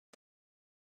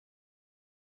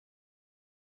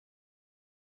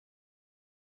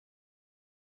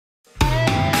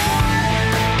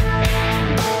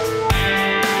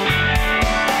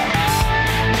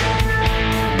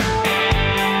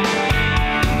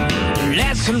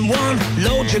Lesson 1,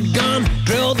 load your gun,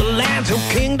 drill the land till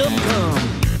kingdom come.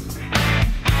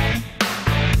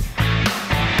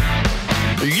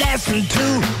 Lesson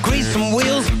 2, grease some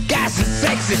wheels, gas and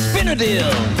sexy, spin a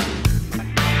deal.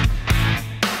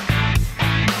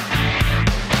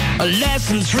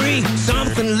 Lesson 3,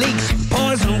 something leaks,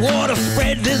 poison water,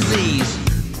 spread disease.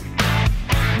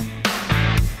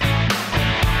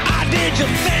 Did you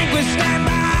think we'd stand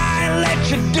by and let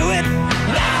you do it?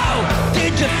 No!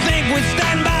 Did you think we'd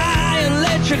stand by and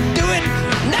let you do it?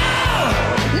 No!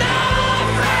 No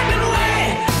fracking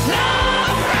way! No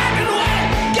fracking way!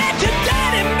 Get your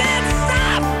dirty mitts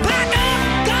off! Pack up,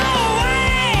 go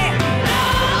away! No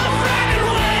fracking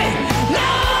way! No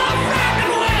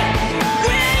fracking way!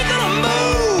 We ain't gonna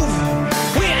move!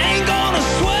 We ain't gonna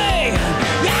sway!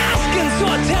 You're asking, so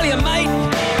I tell you, mate.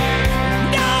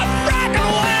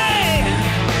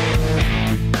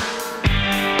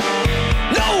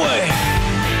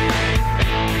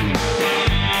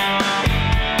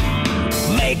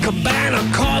 Make a banner,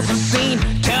 cause a scene,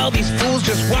 tell these fools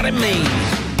just what it means.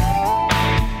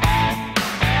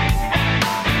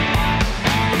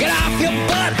 Get off your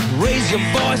butt, raise your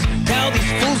voice, tell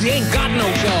these fools you ain't got no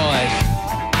choice.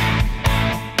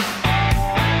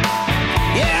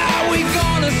 Yeah, are we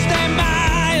gonna stand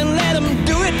by and let them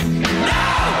do it? No!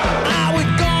 Are we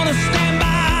gonna stand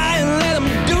by and let them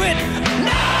do it?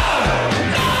 No!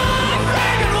 No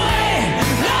fracking way!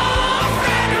 No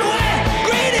fracking way!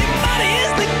 Greedy money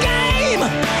is the game!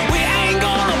 We ain't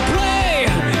gonna play!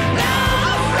 No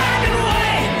fracking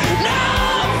way! No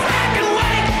fracking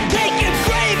way! Take your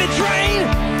gravy train!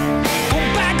 Go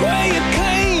back where you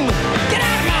came! Get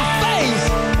out of my face!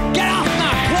 Get off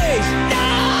my place! No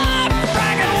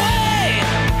fracking way!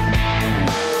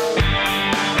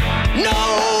 No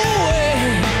way!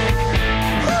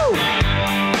 Whew.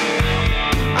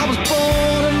 I was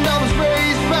born and I was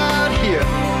raised right here.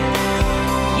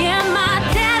 Yeah, my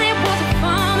daddy was a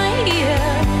farmer here.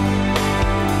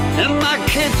 And my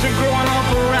kids are growing up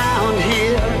around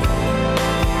here.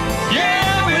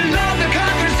 Yeah, we love the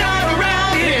countryside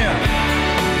around here.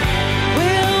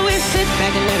 Will we sit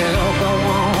back and let it all go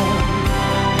on?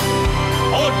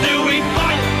 Or do we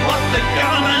fight what the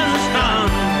government's done?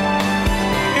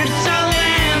 It's our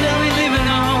land that we living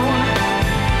on.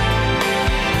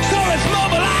 So let's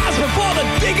mobilize before the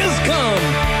diggers come.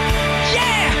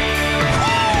 Yeah!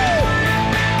 Woo!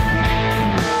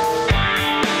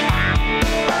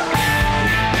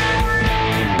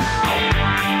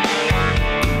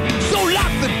 So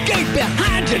lock the gate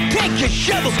behind you. Take your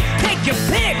shovels, take your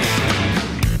picks.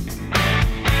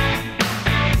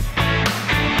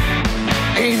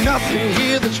 Ain't nothing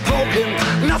here that's broken,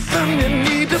 nothing you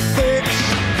need to fix.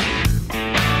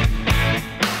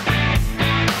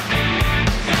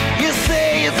 You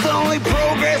say it's only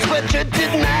progress, but you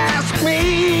didn't ask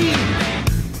me.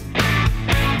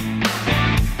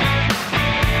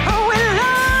 Oh, we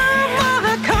love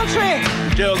Mother Country.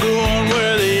 They'll go on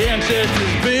where the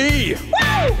ancestors be.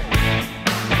 Woo!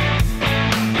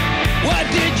 What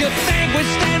did you think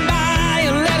we'd stand by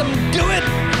and let them do it?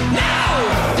 No!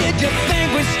 Did you think